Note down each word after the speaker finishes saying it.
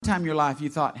time in your life you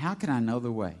thought, how can I know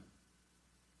the way?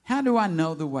 How do I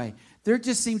know the way? There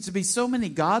just seems to be so many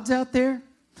gods out there.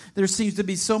 There seems to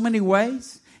be so many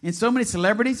ways. And so many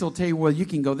celebrities will tell you, well, you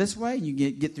can go this way, and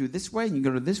you get through this way, and you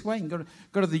go to this way, and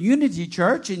go to the Unity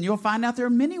Church, and you'll find out there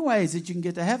are many ways that you can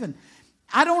get to heaven.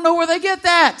 I don't know where they get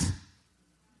that.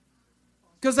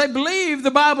 Because they believe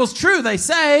the Bible's true, they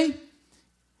say.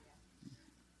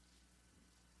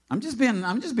 I'm just being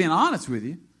honest with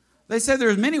you. They say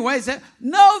there's many ways.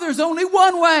 No, there's only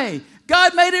one way.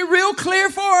 God made it real clear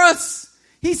for us.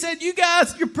 He said, you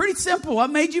guys, you're pretty simple. I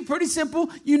made you pretty simple.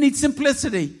 You need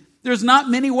simplicity. There's not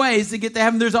many ways to get to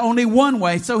heaven. There's only one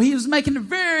way. So he was making it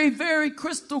very, very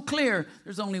crystal clear.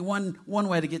 There's only one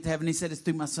way to get to heaven. He said, it's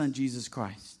through my son, Jesus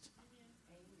Christ.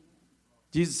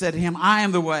 Jesus said to him, I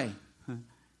am the way.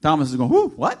 Thomas is going, whoo,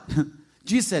 what?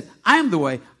 Jesus said, I am the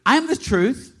way. I am the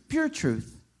truth, pure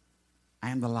truth. I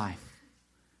am the life.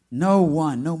 No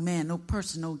one, no man, no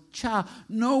person, no child,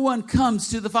 no one comes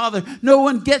to the Father. No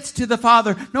one gets to the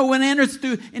Father. No one enters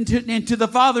into the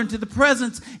Father, into the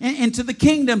presence, into the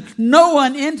kingdom. No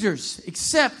one enters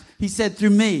except, he said,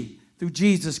 through me, through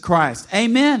Jesus Christ.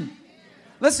 Amen.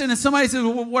 Listen, if somebody says,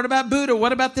 well, what about Buddha?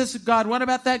 What about this God? What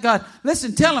about that God?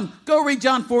 Listen, tell them, go read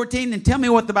John 14 and tell me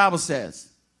what the Bible says.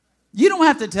 You don't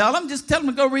have to tell them. Just tell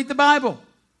them to go read the Bible.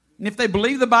 And if they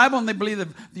believe the Bible and they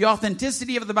believe the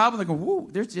authenticity of the Bible, they go, whoa,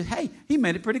 hey, he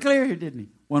made it pretty clear here, didn't he?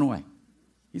 One way.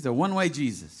 He's a one-way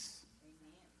Jesus.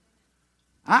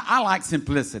 I like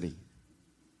simplicity.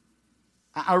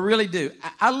 I really do.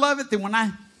 I love it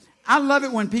that I love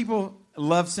it when people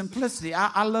love simplicity.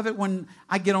 I love it when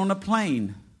I get on a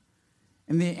plane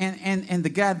and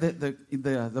the guy,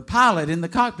 the pilot in the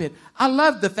cockpit. I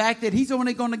love the fact that he's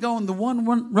only going to go on the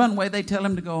one runway they tell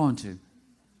him to go on to.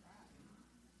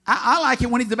 I like it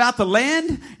when he's about to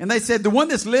land and they said the one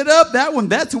that's lit up,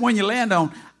 that's the one you land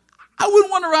on. I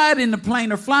wouldn't want to ride in the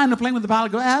plane or fly in the plane with the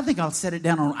pilot. Go, I think I'll set it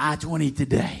down on I-20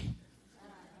 today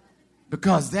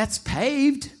because that's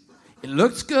paved. It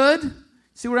looks good.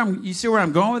 You see where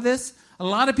I'm going with this? A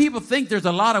lot of people think there's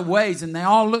a lot of ways and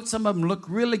some of them look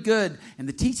really good and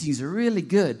the teachings are really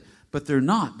good, but they're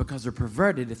not because they're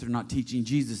perverted if they're not teaching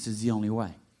Jesus is the only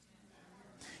way.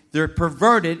 They're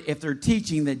perverted if they're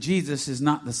teaching that Jesus is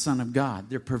not the Son of God.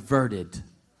 They're perverted.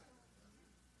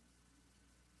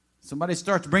 Somebody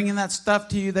starts bringing that stuff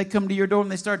to you. They come to your door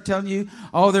and they start telling you,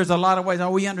 oh, there's a lot of ways.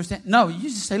 Oh, we understand. No, you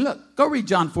just say, look, go read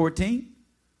John 14.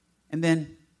 And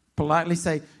then politely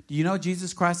say, do you know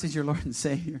Jesus Christ is your Lord and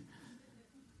Savior?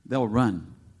 They'll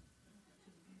run.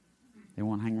 They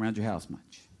won't hang around your house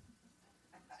much.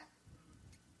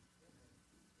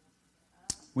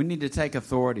 We need to take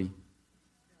authority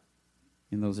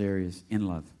in those areas, in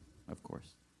love, of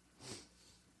course.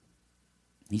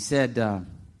 He said,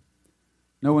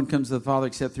 no one comes to the Father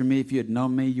except through me. If you had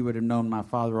known me, you would have known my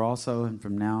Father also. And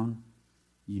from now on,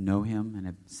 you know him and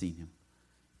have seen him.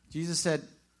 Jesus said,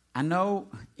 I know,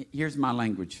 here's my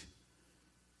language.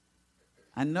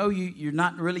 I know you're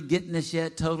not really getting this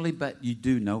yet totally, but you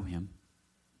do know him.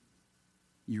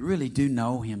 You really do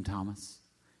know him, Thomas.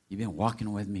 You've been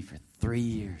walking with me for 3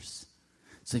 years.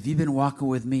 So if you've been walking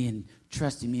with me and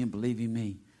trusting me and believing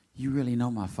me, you really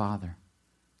know my Father.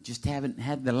 Just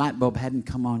the light bulb hadn't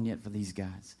come on yet for these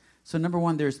guys. So number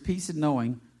one, there's peace in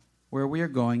knowing where we are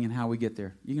going and how we get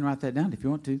there. You can write that down if you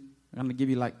want to. I'm going to give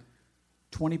you like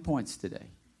 20 points today.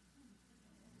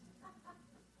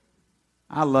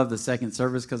 I love the second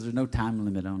service because there's no time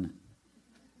limit on it.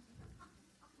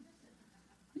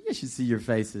 You should see your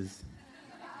faces.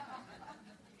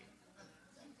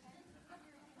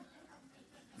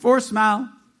 Forced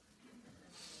smile.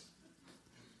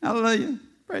 Hallelujah.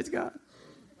 Praise God.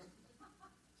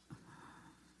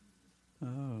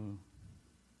 Oh.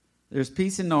 There's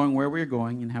peace in knowing where we're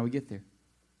going and how we get there.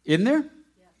 Isn't there?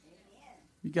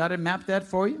 You got it mapped that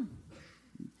for you?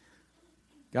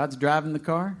 God's driving the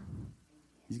car.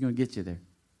 He's going to get you there.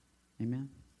 Amen.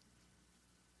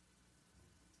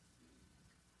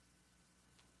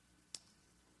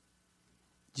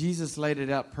 Jesus laid it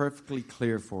out perfectly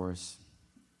clear for us.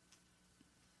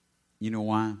 You know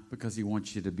why? Because he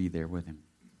wants you to be there with him.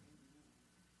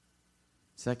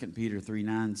 2 Peter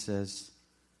 3:9 says,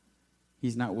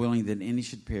 he's not willing that any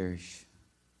should perish,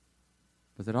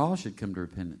 but that all should come to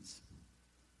repentance.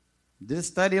 Did a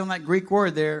study on that Greek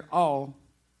word there, all.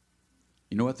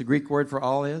 You know what the Greek word for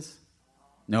all is?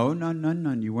 No,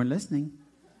 you weren't listening.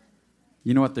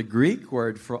 You know what the Greek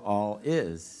word for all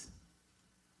is?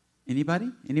 Anybody?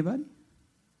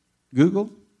 Google?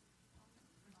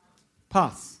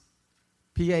 Pas.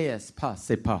 P-A-S. Pas.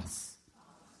 Say pas.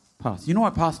 Pas. You know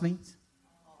what pas means?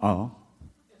 All.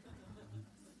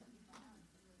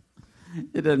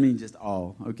 It doesn't mean just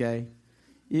all, okay?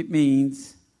 It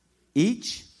means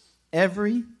each,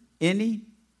 every, any,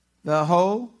 the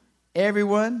whole,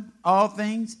 everyone, all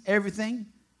things, everything.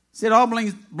 See, it all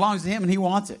belongs to him, and he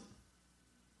wants it.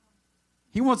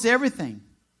 He wants everything.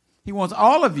 He wants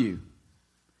all of you.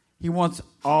 He wants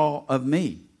all of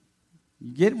me.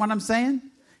 You get what I'm saying?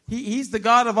 He's the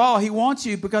God of all. He wants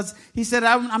you because he said,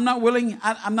 I'm not willing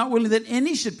that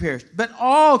any should perish, but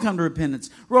all come to repentance.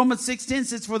 Romans 6:10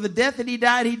 says, for the death that he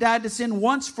died to sin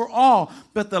once for all.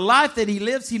 But the life that he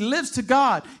lives to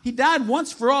God. He died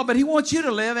once for all, but he wants you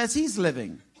to live as he's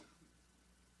living.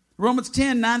 Romans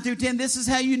 10:9-10, this is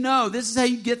how you know. This is how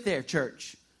you get there,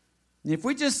 church. And if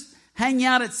we just hang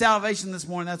out at salvation this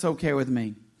morning, that's okay with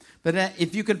me. But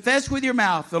if you confess with your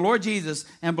mouth the Lord Jesus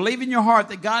and believe in your heart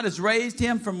that God has raised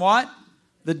him from what?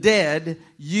 The dead,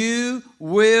 you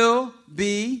will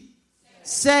be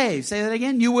saved. Say that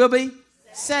again. You will be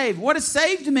saved. What does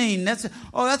saved mean? That's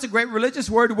a great religious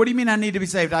word. What do you mean I need to be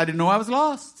saved? I didn't know I was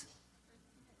lost.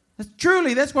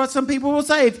 Truly, that's what some people will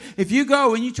say. If you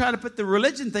go and you try to put the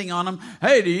religion thing on them,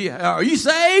 hey, are you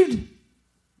saved?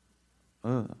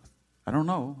 I don't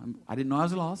know. I didn't know I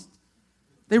was lost.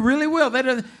 They really will.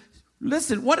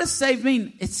 Listen, what does saved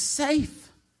mean? It's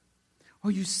safe. Are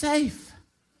you safe?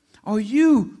 Are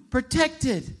you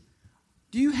protected?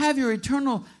 Do you have your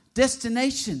eternal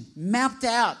destination mapped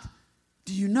out?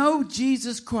 Do you know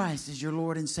Jesus Christ as your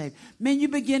Lord and Savior? Man, you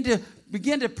begin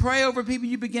to pray over people.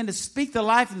 You begin to speak the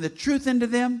life and the truth into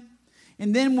them.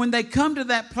 And then when they come to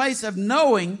that place of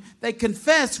knowing, they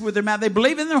confess with their mouth. They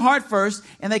believe in their heart first,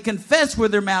 and they confess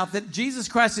with their mouth that Jesus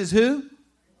Christ is who?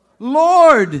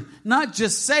 Lord, not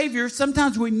just Savior.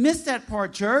 Sometimes we miss that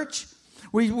part, church.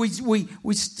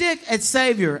 We stick at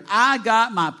Savior. I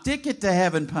got my ticket to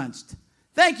heaven punched.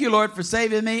 Thank you, Lord, for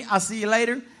saving me. I'll see you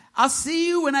later. I'll see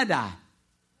you when I die.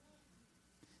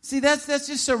 See, that's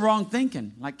just so wrong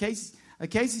thinking. Like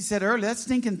Casey said earlier, that's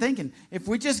stinking thinking. If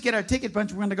we just get our ticket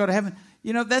punched, we're going to go to heaven.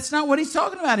 You know, that's not what he's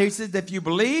talking about here. He says, if you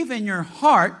believe in your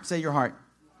heart, say your heart,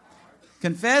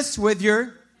 confess with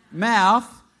your mouth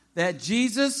that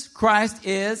Jesus Christ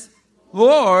is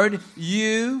Lord,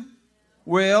 you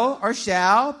will or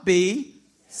shall be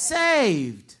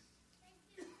saved.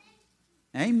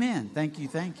 Amen. Thank you.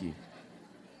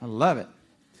 I love it.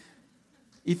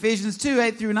 Ephesians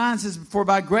 2:8-9 says, for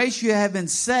by grace you have been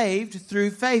saved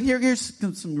through faith. Here's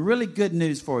some really good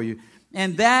news for you.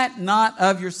 And that not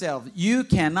of yourself. You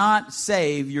cannot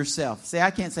save yourself. Say,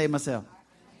 I can't save myself.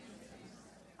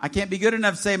 I can't be good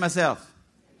enough to save myself.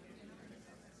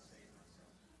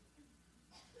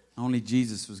 Only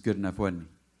Jesus was good enough, wasn't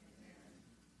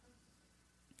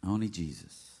he? Only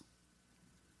Jesus.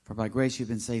 For by grace you've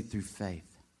been saved through faith.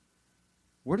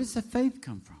 Where does the faith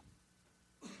come from?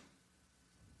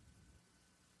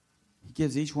 He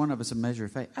gives each one of us a measure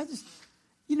of faith.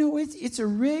 It's a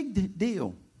rigged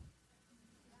deal.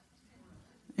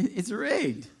 It's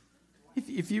rigged.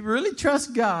 If you really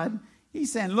trust God,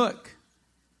 he's saying, look,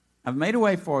 I've made a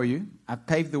way for you. I've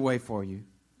paved the way for you.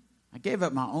 I gave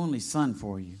up my only son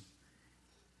for you.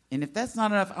 And if that's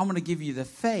not enough, I'm going to give you the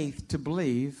faith to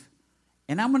believe.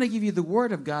 And I'm going to give you the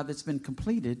word of God that's been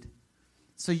completed.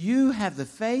 So you have the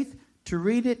faith to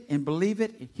read it and believe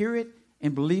it, hear it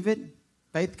and believe it.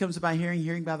 Faith comes by hearing,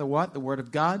 hearing by the what? The word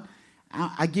of God.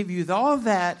 I give you all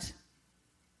that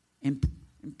and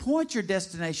point your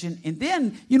destination. And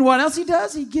then, you know what else he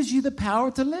does? He gives you the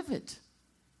power to live it.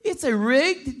 It's a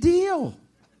rigged deal.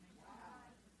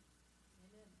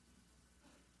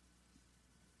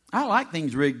 I like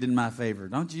things rigged in my favor,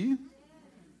 don't you?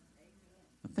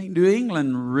 I think New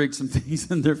England rigged some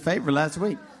things in their favor last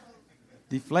week.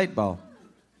 Deflate ball.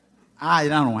 I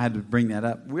don't have to bring that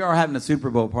up. We are having a Super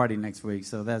Bowl party next week,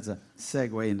 so that's a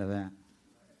segue into that.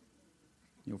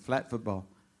 Flat football.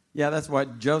 Yeah, that's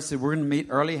what Joe said. We're going to meet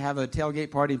early, have a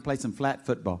tailgate party, and play some flat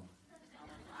football.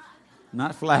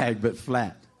 Not flag, but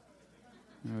flat.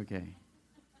 Okay.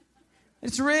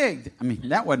 It's rigged. I mean,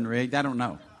 that wasn't rigged. I don't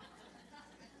know.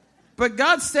 But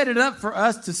God set it up for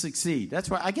us to succeed.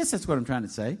 I guess that's what I'm trying to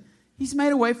say. He's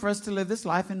made a way for us to live this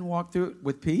life and walk through it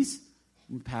with peace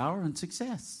and power and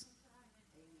success.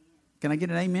 Can I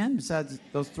get an amen besides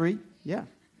those three? Yeah.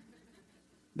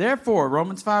 Therefore,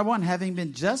 Romans 5:1, having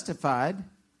been justified,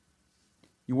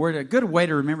 a good way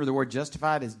to remember the word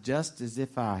justified is just as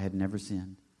if I had never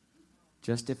sinned.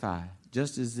 Justify.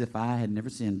 Just as if I had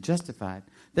never sinned. Justified.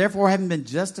 Therefore, having been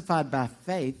justified by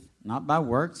faith, not by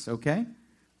works, okay?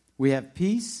 We have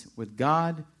peace with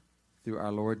God through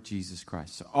our Lord Jesus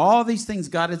Christ. So all these things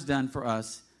God has done for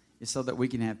us is so that we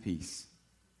can have peace.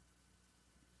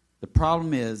 The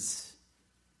problem is,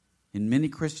 in many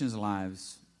Christians'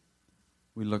 lives,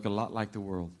 we look a lot like the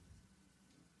world.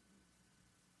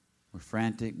 We're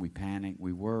frantic, we panic,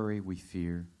 we worry, we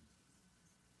fear.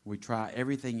 We try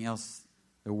everything else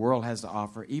the world has to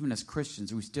offer. Even as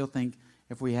Christians, we still think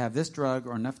if we have this drug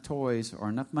or enough toys or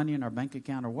enough money in our bank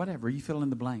account or whatever, you fill in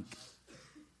the blank.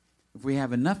 If we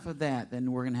have enough of that,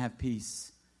 then we're going to have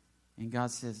peace. And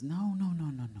God says, no.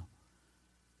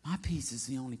 My peace is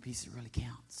the only peace that really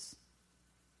counts.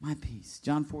 My peace.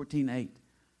 John 14:8.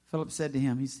 Philip said to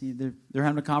him, they're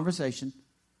having a conversation.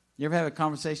 You ever have a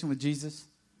conversation with Jesus?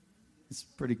 It's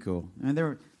pretty cool. And they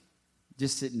were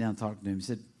just sitting down talking to him. He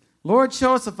said, Lord,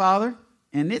 show us the Father,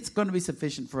 and it's going to be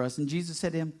sufficient for us. And Jesus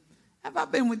said to him, have I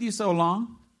been with you so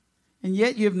long, and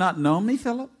yet you have not known me,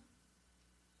 Philip?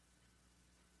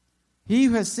 He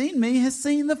who has seen me has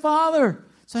seen the Father.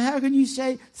 So how can you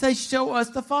say, show us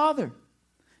the Father?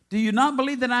 Do you not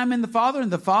believe that I am in the Father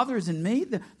and the Father is in me?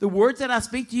 The words that I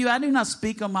speak to you, I do not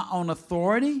speak on my own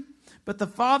authority, but the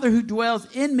Father who dwells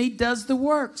in me does the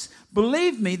works.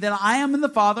 Believe me that I am in the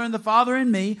Father and the Father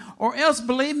in me, or else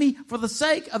believe me for the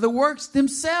sake of the works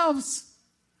themselves.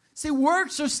 See,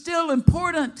 works are still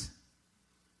important.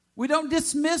 We don't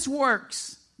dismiss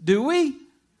works, do we?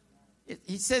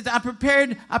 He says, I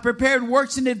prepared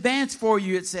works in advance for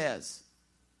you, it says.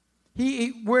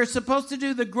 We're supposed to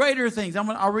do the greater things.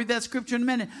 I'll read that scripture in a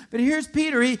minute. But here's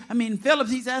Peter. Philip,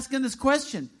 he's asking this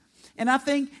question. And I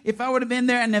think if I would have been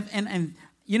there and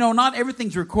not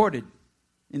everything's recorded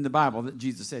in the Bible that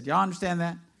Jesus said. Y'all understand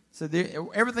that? So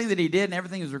everything that he did and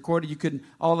everything is recorded.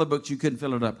 All the books you couldn't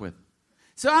fill it up with.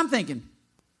 So I'm thinking,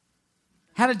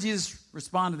 how did Jesus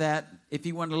respond to that if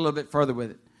he went a little bit further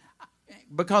with it?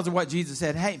 Because of what Jesus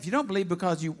said, hey, if you don't believe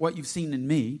because what you've seen in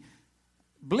me,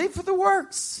 believe for the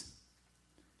works.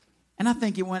 And I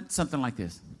think it went something like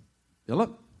this.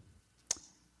 Philip,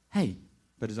 hey,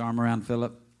 put his arm around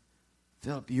Philip.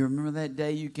 Philip, you remember that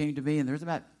day you came to me and there's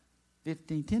about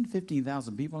 10 to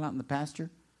 15,000 people out in the pasture? And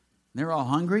they're all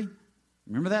hungry.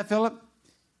 Remember that, Philip?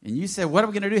 And you said, what are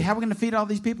we going to do? How are we going to feed all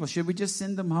these people? Should we just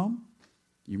send them home?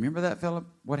 You remember that, Philip?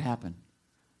 What happened?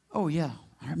 Oh, yeah,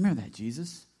 I remember that,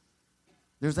 Jesus.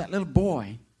 There's that little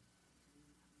boy.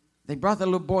 They brought that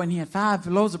little boy and he had 5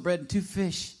 loaves of bread and 2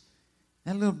 fish.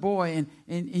 That little boy,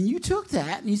 and you took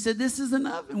that and you said, this is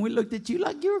enough. And we looked at you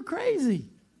like you were crazy.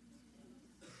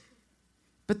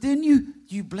 But then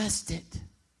you blessed it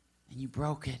and you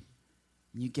broke it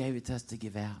and you gave it to us to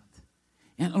give out.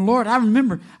 And Lord, I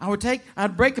remember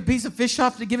I'd break a piece of fish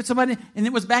off to give it to somebody and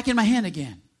it was back in my hand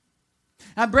again.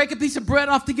 I'd break a piece of bread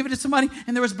off to give it to somebody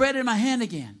and there was bread in my hand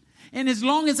again. And as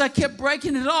long as I kept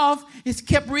breaking it off, it's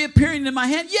kept reappearing in my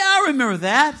hand. Yeah, I remember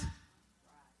that.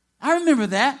 I remember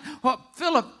that. Well,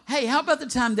 Philip, hey, how about the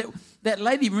time that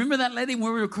lady, remember that lady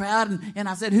when we were crowded and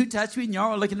I said, who touched me? And y'all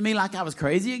were looking at me like I was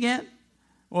crazy again?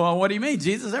 Well, what do you mean,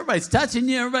 Jesus? Everybody's touching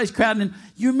you. Everybody's crowding. And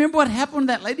you remember what happened when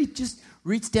that lady just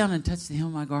reached down and touched the hem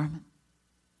of my garment?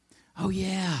 Oh,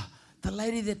 yeah. The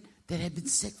lady that had been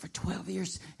sick for 12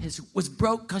 years was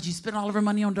broke because she spent all of her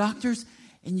money on doctors.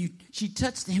 And she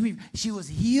touched the hem. She was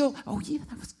healed. Oh, yeah,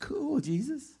 that was cool,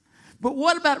 Jesus. But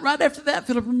what about right after that,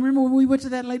 Philip? Remember when we went to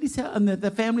that lady's house, and the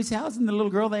family's house, and the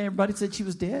little girl there, everybody said she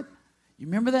was dead? You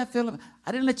remember that, Philip?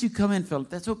 I didn't let you come in, Philip.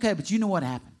 That's okay, but you know what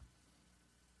happened.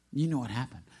 You know what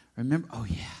happened. Remember? Oh,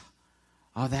 yeah.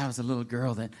 Oh, that was a little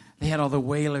girl that they had all the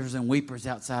wailers and weepers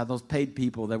outside, those paid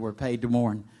people that were paid to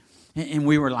mourn. And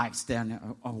we were like, standing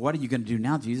there, oh, what are you going to do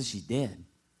now, Jesus? She's dead.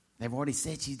 They've already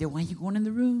said she's dead. Why are you going in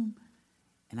the room?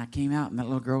 And I came out, and that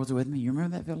little girl was with me. You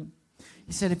remember that, Philip?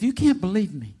 He said, if you can't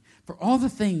believe me for all the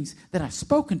things that I've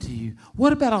spoken to you,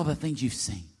 what about all the things you've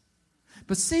seen?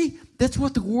 But see, that's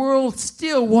what the world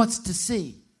still wants to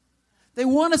see. They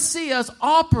want to see us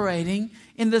operating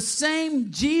in the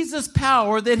same Jesus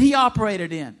power that he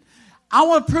operated in. I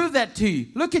want to prove that to you.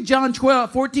 Look at John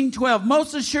 14:12.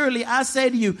 Most assuredly, I say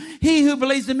to you, he who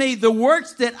believes in me, the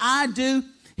works that I do,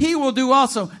 he will do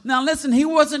also. Now listen, he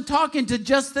wasn't talking to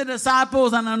just the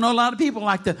disciples. And I know a lot of people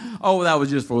like to, oh, that was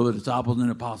just for the disciples and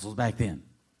the apostles back then.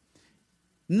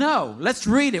 No, let's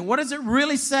read it. What does it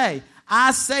really say?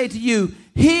 I say to you,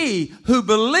 he who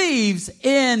believes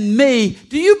in me.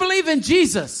 Do you believe in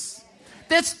Jesus?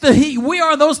 That's the he. We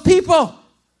are those people.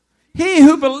 He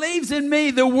who believes in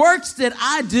me, the works that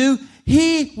I do,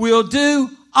 he will do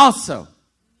also.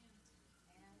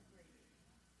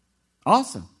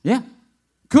 Awesome. Yeah.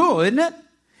 Cool, isn't it?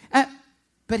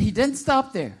 But he didn't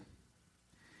stop there.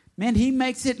 Man, he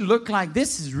makes it look like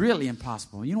this is really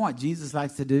impossible. You know what Jesus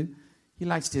likes to do? He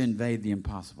likes to invade the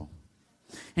impossible.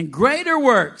 And greater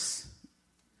works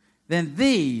than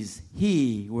these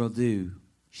he will do,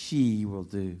 she will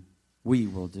do, we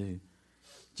will do.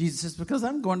 Jesus says, because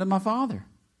I'm going to my Father.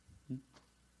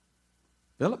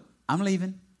 Philip, I'm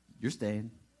leaving. You're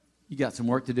staying. You got some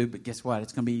work to do, but guess what?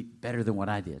 It's going to be better than what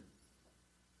I did.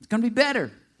 It's going to be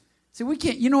better. See, we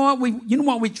can't. You know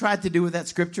what we tried to do with that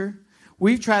scripture?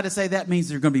 We've tried to say that means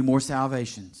there's going to be more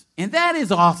salvations. And that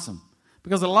is awesome.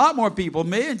 Because a lot more people,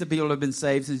 millions of people have been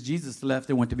saved since Jesus left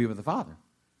and went to be with the Father.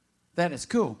 That is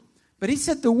cool. But he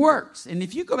said the works. And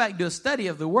if you go back and do a study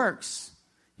of the works,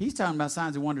 he's talking about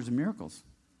signs and wonders and miracles.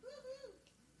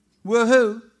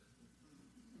 Woohoo.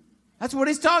 That's what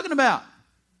he's talking about.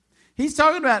 He's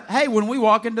talking about, hey, when we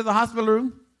walk into the hospital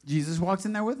room, Jesus walks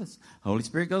in there with us. Holy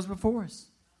Spirit goes before us.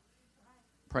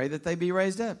 Pray that they be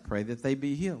raised up. Pray that they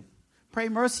be healed. Pray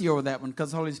mercy over that one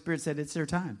because the Holy Spirit said it's their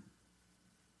time.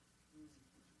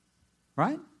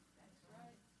 Right?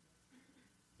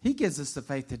 He gives us the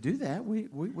faith to do that.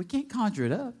 We can't conjure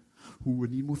it up. Oh, I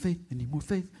need more faith. I need more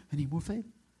faith. I need more faith.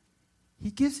 He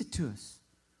gives it to us.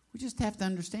 We just have to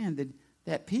understand that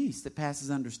that peace that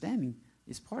passes understanding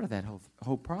is part of that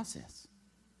whole process.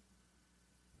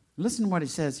 Listen to what it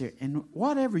says here. And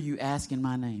whatever you ask in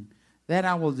my name, that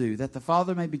I will do, that the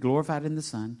Father may be glorified in the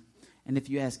Son. And if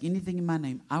you ask anything in my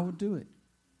name, I will do it.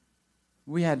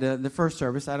 We had the first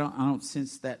service. I don't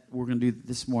sense that we're going to do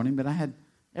this morning, but I had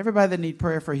everybody that need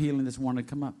prayer for healing this morning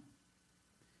come up.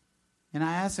 And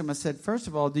I asked them, I said, first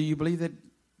of all, do you believe that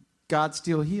God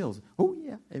still heals? Oh,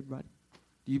 yeah, everybody.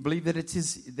 Do you believe that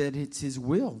it's his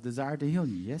will, desire to heal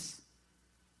you? Yes.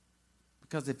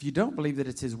 Because if you don't believe that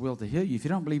it's his will to heal you, if you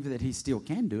don't believe that he still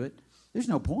can do it, there's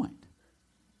no point.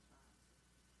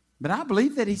 But I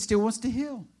believe that he still wants to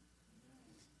heal.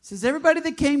 It says everybody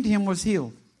that came to him was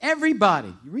healed.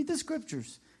 Everybody. You read the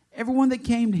scriptures. Everyone that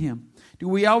came to him. Do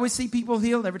we always see people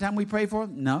healed every time we pray for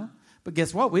them? No. But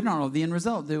guess what? We don't know the end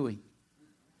result, do we?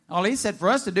 All he said for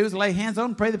us to do is lay hands on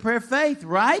and pray the prayer of faith,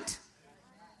 right?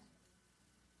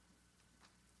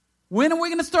 When are we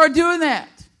going to start doing that?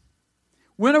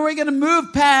 When are we going to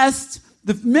move past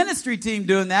the ministry team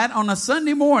doing that on a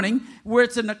Sunday morning where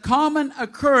it's a common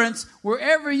occurrence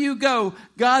wherever you go?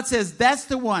 God says, that's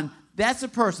the one. That's a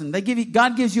person.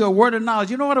 God gives you a word of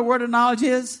knowledge. You know what a word of knowledge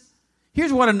is?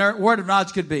 Here's what a word of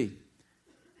knowledge could be.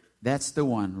 That's the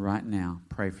one right now.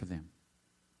 Pray for them.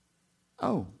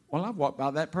 Oh, well, I've walked by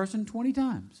that person 20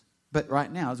 times. But right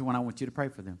now is the one I want you to pray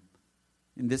for them.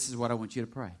 And this is what I want you to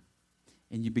pray.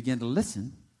 And you begin to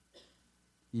listen.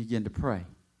 You begin to pray.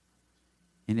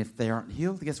 And if they aren't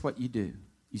healed, guess what you do?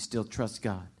 You still trust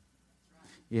God.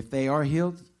 If they are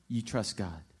healed, you trust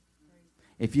God.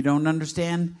 If you don't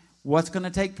understand what's going to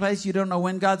take place, you don't know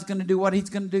when God's going to do what he's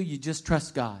going to do, you just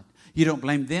trust God. You don't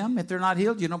blame them if they're not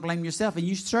healed. You don't blame yourself. And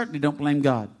you certainly don't blame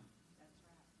God.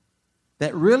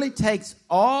 That really takes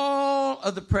all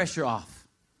of the pressure off.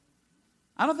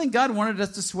 I don't think God wanted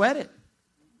us to sweat it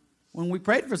when we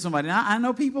prayed for somebody. Now, I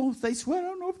know people, they sweat. I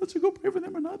don't know if I should go pray for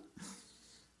them or not.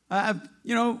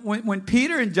 When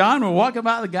Peter and John were walking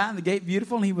by the guy in the gate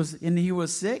beautiful and he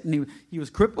was sick and he was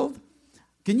crippled.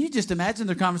 Can you just imagine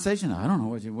their conversation? I don't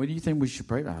know. What do you think we should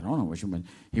pray? I don't know.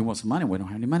 He wants money. We don't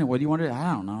have any money. What do you want to do?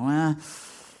 I don't know.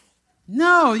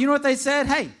 No, you know what they said?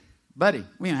 Hey, buddy,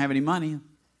 we don't have any money.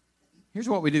 Here's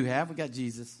what we do have. We got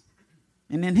Jesus.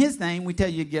 And in his name, we tell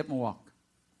you to get up and walk.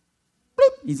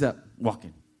 Bloop, he's up,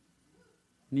 walking.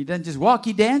 And he doesn't just walk,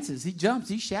 he dances. He jumps,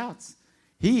 he shouts.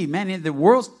 The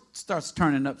world starts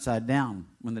turning upside down.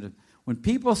 When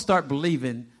people start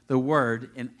believing the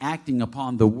word and acting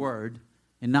upon the word,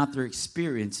 and not their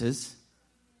experiences,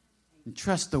 and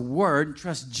trust the word, and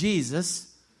trust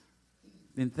Jesus,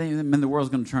 then the world's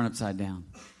going to turn upside down.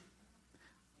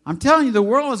 I'm telling you, the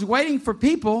world is waiting for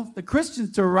people, the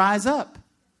Christians, to rise up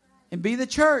and be the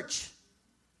church.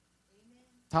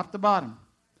 Top to bottom.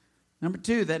 Number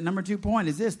two point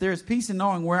is this. There is peace in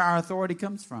knowing where our authority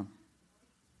comes from.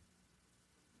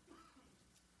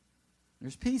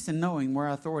 There's peace in knowing where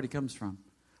our authority comes from.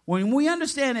 When we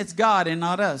understand it's God and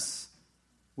not us,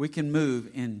 we can move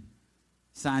in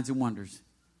signs and wonders.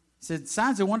 It said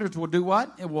signs and wonders will do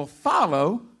what? It will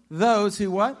follow those who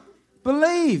what?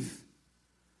 Believe.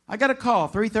 I got a call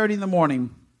 3:30 in the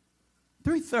morning.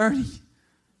 3:30. I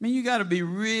mean, you got to be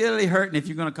really hurting if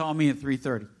you're going to call me at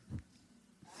 3:30.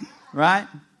 Right?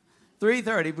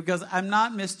 3:30 because I'm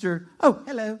not Mr. Oh,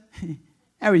 hello.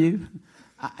 How are you?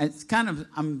 It's kind of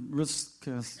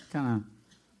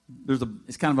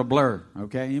a blur,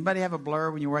 okay? Anybody have a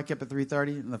blur when you wake up at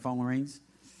 3:30 and the phone rings?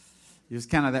 It's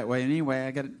kind of that way.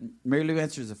 Anyway, Mary Lou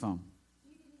answers the phone.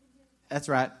 That's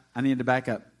right. I needed to back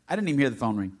up. I didn't even hear the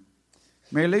phone ring.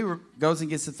 Mary Lou goes and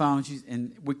gets the phone,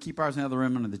 and we keep ours in the other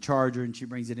room under the charger, and she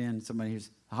brings it in. Somebody here's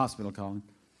the hospital calling.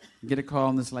 We get a call,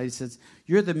 and this lady says,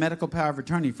 "You're the medical power of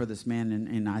attorney for this man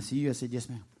in ICU." I said, "Yes,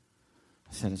 ma'am."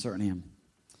 I said, "I certainly am."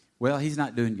 well, he's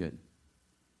not doing good.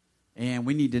 And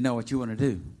we need to know what you want to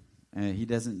do. He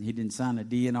didn't sign a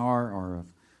DNR or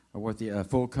what the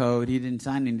full code. He didn't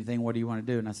sign anything. What do you want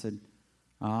to do? And I said,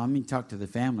 I'm going to talk to the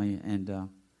family. And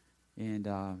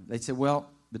they said, well,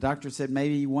 the doctor said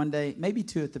maybe one day, maybe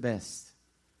 2 at the best,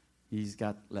 he's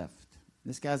got left.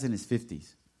 This guy's in his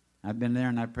 50s. I've been there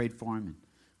and I prayed for him. And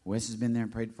Wes has been there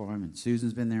and prayed for him. And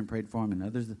Susan's been there and prayed for him. And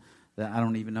others that I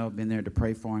don't even know have been there to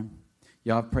pray for him.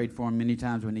 Y'all have prayed for him many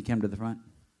times when he came to the front.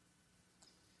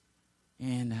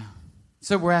 And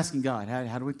so we're asking God,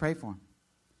 how do we pray for him?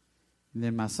 And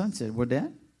then my son said, well,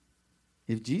 Dad,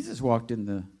 if Jesus walked in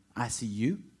the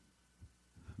ICU,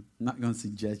 I'm not going to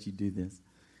suggest you do this.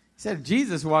 He said if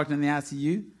Jesus walked in the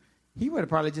ICU, he would have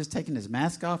probably just taken his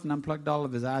mask off and unplugged all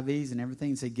of his IVs and everything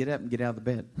and said, get up and get out of the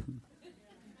bed.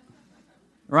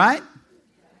 Right?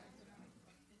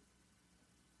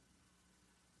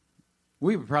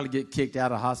 We would probably get kicked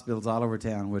out of hospitals all over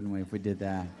town, wouldn't we, if we did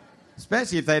that?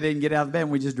 Especially if they didn't get out of bed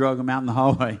and we just drug them out in the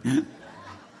hallway.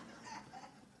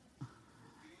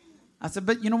 I said,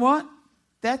 but you know what?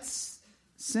 That's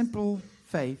simple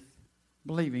faith,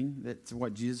 believing that's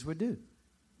what Jesus would do.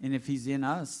 And if he's in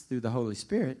us through the Holy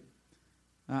Spirit,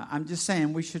 I'm just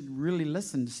saying we should really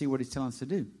listen to see what he's telling us to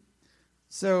do.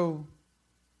 So,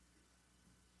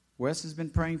 Wes has been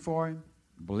praying for him,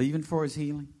 believing for his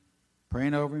healing,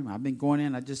 praying over him. I've been going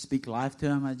in. I just speak life to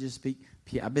him.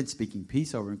 I've been speaking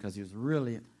peace over him because he was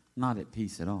really not at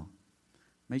peace at all.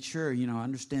 Made sure,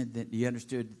 understand that he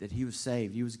understood that he was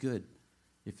saved. He was good.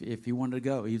 If he wanted to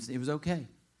go, it was okay.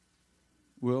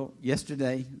 Well,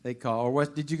 yesterday they called. Or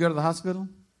did you go to the hospital?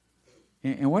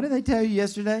 And what did they tell you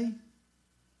yesterday?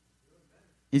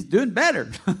 He's doing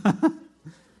better.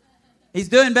 He's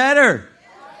doing better.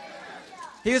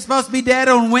 He was supposed to be dead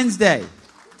on Wednesday,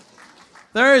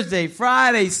 Thursday,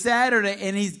 Friday, Saturday,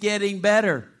 and he's getting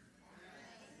better.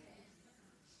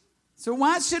 So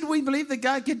why should we believe that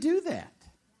God could do that?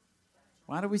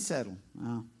 Why do we settle?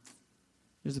 Well,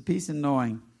 there's a peace in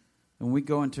knowing when we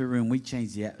go into a room, we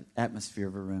change the atmosphere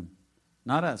of a room.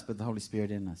 Not us, but the Holy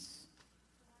Spirit in us.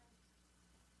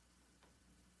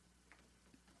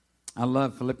 I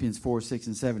love Philippians 4, 6,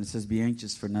 and 7. It says, be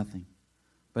anxious for nothing,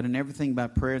 but in everything by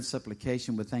prayer and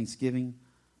supplication with thanksgiving,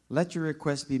 let your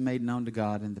requests be made known to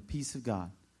God, and the peace of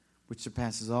God, which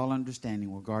surpasses all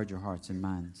understanding, will guard your hearts and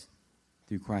minds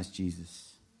through Christ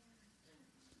Jesus.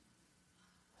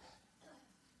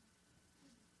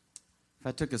 If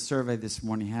I took a survey this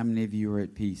morning, how many of you are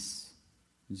at peace?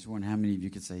 I just wonder how many of you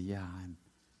could say, yeah,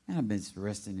 I've been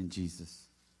resting in Jesus.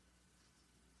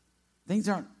 Things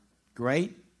aren't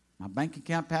great. My bank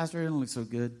account, Pastor, didn't look so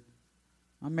good.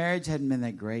 My marriage hadn't been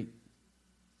that great.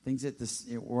 Things at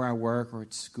where I work or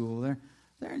at school,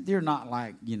 they're not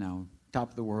like, top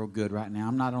of the world good right now.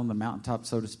 I'm not on the mountaintop,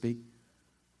 so to speak.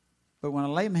 But when I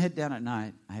lay my head down at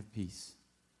night, I have peace.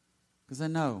 Because I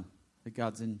know that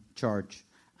God's in charge.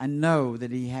 I know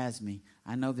that he has me.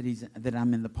 I know that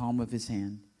I'm in the palm of his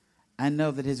hand. I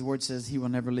know that his word says he will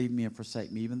never leave me or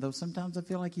forsake me, even though sometimes I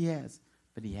feel like he has.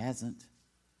 But he hasn't.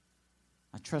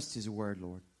 I trust his word,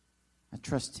 Lord. I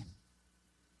trust him.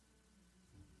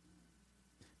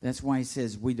 That's why he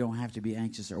says we don't have to be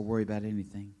anxious or worry about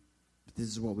anything. But this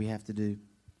is what we have to do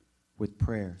with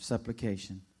prayer,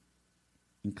 supplication,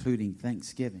 including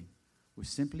thanksgiving. We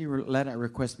simply let our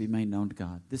requests be made known to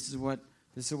God. This is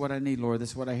what I need, Lord.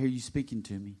 This is what I hear you speaking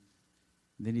to me.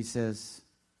 And then he says,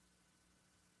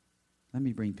 let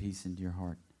me bring peace into your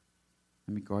heart.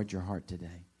 Let me guard your heart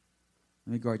today.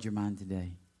 Let me guard your mind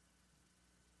today.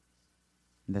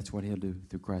 And that's what he'll do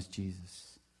through Christ Jesus.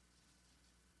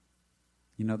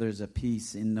 There's a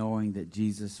peace in knowing that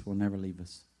Jesus will never leave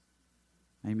us.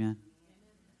 Amen.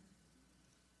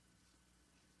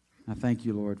 I thank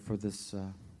you, Lord, for this,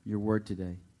 your word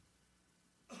today.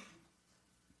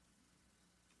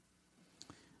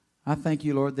 I thank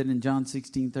you, Lord, that in John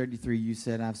 16:33 you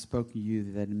said, I've spoken to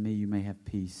you that in me you may have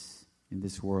peace in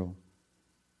this world.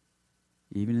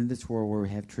 Even in this world where we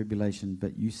have tribulation,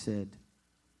 but you said,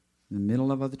 in the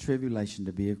middle of the tribulation,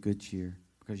 to be of good cheer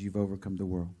because you've overcome the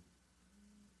world.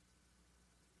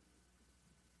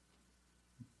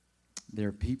 There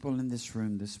are people in this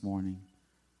room this morning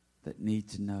that need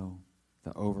to know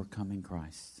the overcoming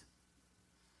Christ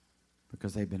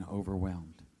because they've been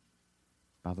overwhelmed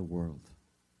by the world.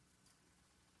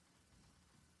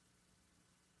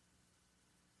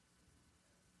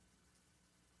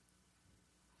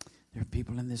 There are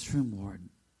people in this room, Lord,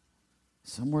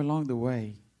 somewhere along the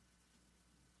way,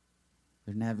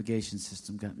 their navigation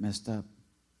system got messed up.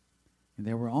 And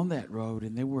they were on that road,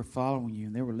 and they were following you,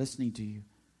 and they were listening to you.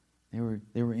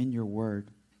 They were in your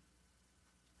word.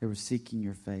 They were seeking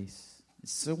your face.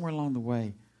 Somewhere along the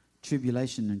way,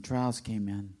 tribulation and trials came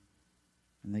in,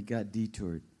 and they got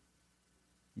detoured.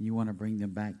 And you want to bring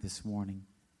them back this morning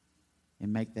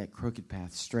and make that crooked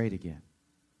path straight again.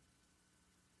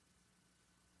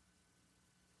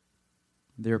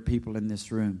 There are people in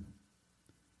this room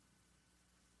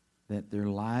that their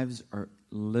lives are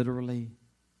literally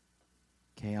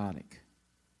chaotic.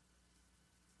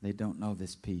 They don't know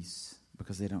this peace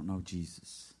because they don't know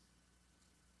Jesus.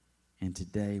 And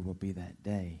today will be that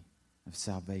day of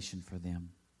salvation for them.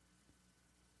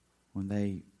 When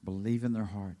they believe in their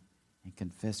heart and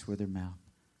confess with their mouth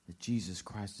that Jesus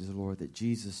Christ is the Lord, that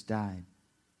Jesus died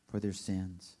for their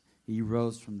sins. He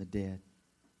rose from the dead.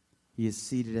 He is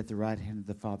seated at the right hand of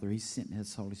the Father. He sent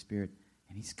His Holy Spirit,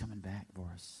 and He's coming back for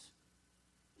us.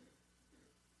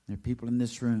 There are people in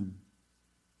this room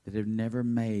that have never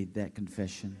made that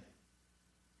confession.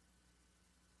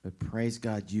 But praise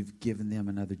God, you've given them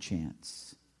another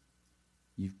chance.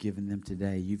 You've given them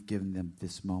today. You've given them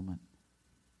this moment.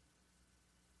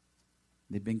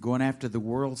 They've been going after the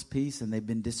world's peace, and they've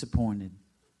been disappointed.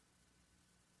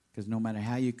 Because no matter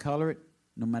how you color it,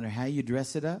 no matter how you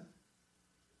dress it up,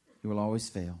 it will always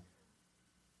fail.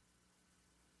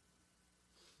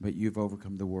 But you've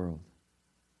overcome the world.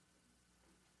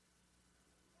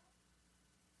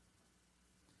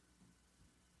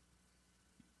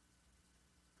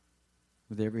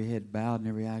 With every head bowed and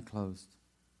every eye closed.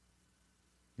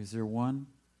 Is there one,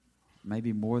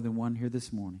 maybe more than one here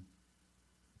this morning,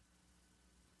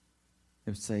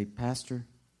 that would say, Pastor,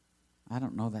 I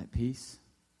don't know that peace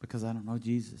because I don't know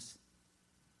Jesus?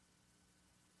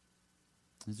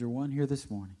 Is there one here this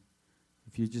morning?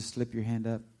 If you just slip your hand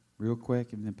up real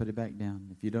quick and then put it back down.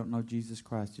 If you don't know Jesus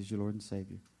Christ as your Lord and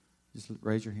Savior, just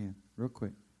raise your hand real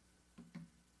quick.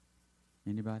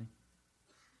 Anybody?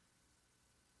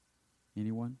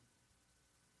 Anyone?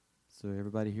 So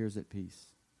everybody here is at peace.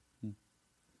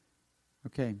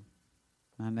 Okay.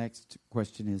 My next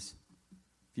question is,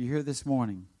 if you're here this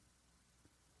morning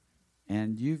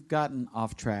and you've gotten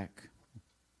off track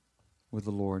with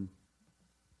the Lord,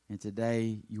 and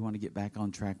today you want to get back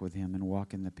on track with Him and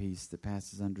walk in the peace that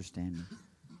passes understanding,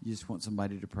 you just want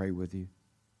somebody to pray with you,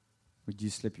 would you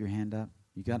slip your hand up?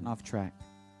 You gotten off track.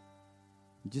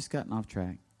 You just gotten off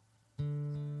track.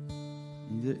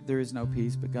 There is no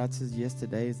peace, but God says, yes,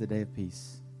 today is the day of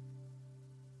peace.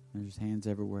 There's hands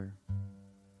everywhere.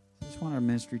 I just want our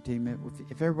ministry team,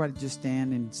 if everybody just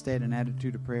stand and stay in an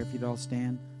attitude of prayer, if you'd all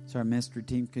stand, so our ministry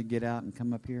team could get out and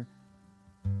come up here.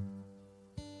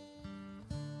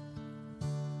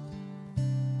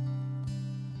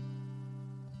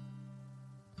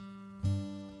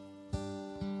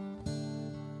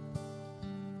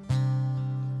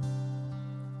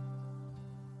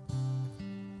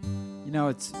 You know,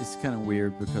 it's kind of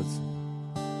weird because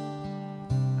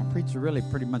I preached a really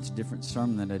pretty much different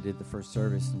sermon than I did the first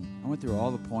service. And I went through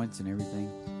all the points and everything.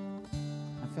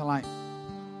 I feel like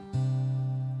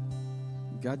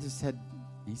God just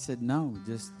He said, no,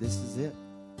 just this is it.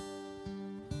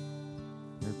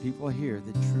 There are people here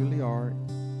that truly are,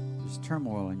 there's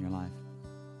turmoil in your life.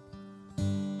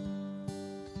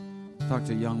 I talked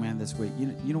to a young man this week.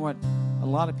 You know what? A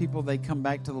lot of people, they come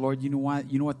back to the Lord. You know why?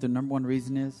 You know what the number one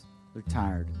reason is? They're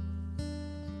tired.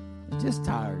 They're just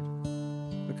tired.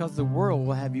 Because the world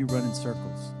will have you run in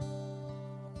circles.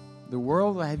 The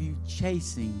world will have you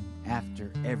chasing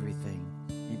after everything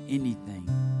and anything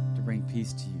to bring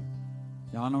peace to you.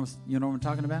 Y'all know, you know what I'm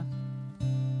talking about?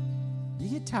 You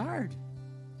get tired.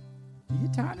 You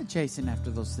get tired of chasing after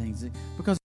those things. Because